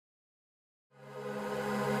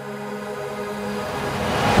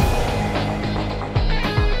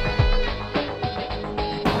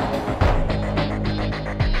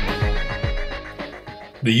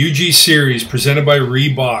The UG Series presented by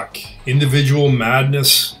Reebok, Individual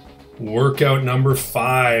Madness, workout number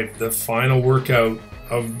 5, the final workout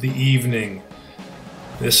of the evening.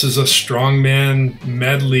 This is a strongman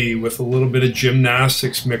medley with a little bit of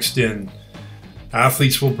gymnastics mixed in.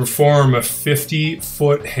 Athletes will perform a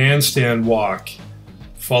 50-foot handstand walk,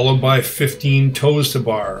 followed by 15 toes to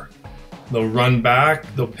bar. They'll run back,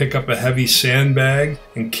 they'll pick up a heavy sandbag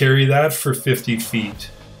and carry that for 50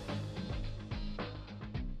 feet.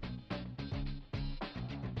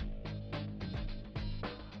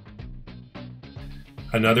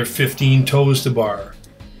 Another 15 toes to bar.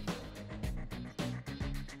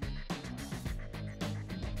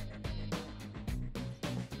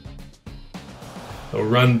 They'll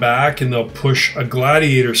run back and they'll push a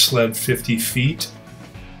gladiator sled 50 feet.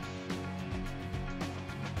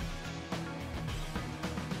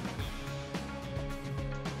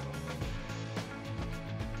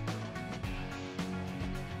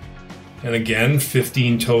 And again,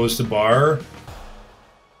 15 toes to bar.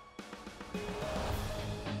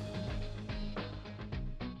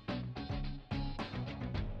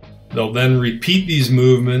 They'll then repeat these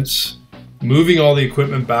movements, moving all the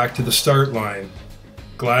equipment back to the start line.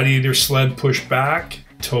 Gladiator sled push back,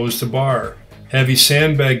 toes to bar. Heavy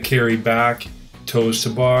sandbag carry back, toes to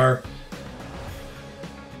bar.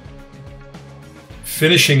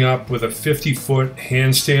 Finishing up with a 50-foot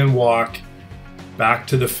handstand walk back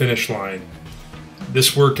to the finish line.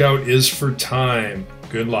 This workout is for time.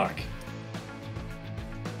 Good luck.